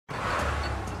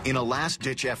In a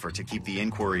last-ditch effort to keep the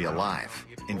inquiry alive,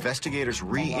 investigators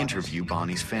re-interview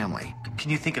Bonnie's family. Can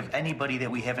you think of anybody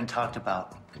that we haven't talked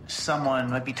about?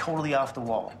 Someone might be totally off the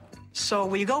wall. So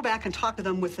when you go back and talk to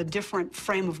them with a different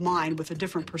frame of mind, with a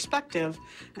different perspective,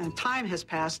 and time has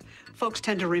passed, folks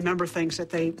tend to remember things that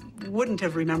they wouldn't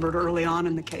have remembered early on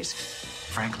in the case.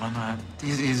 Franklin,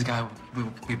 he's a guy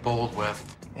we bowled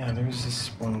with. Yeah, there was this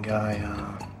one guy,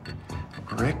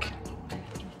 Rick.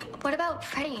 What about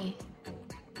Freddie?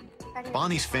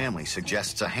 Bonnie's family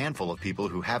suggests a handful of people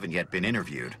who haven't yet been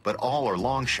interviewed, but all are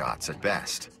long shots at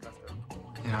best.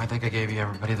 You know, I think I gave you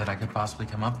everybody that I could possibly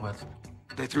come up with.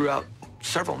 They threw out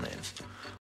several names.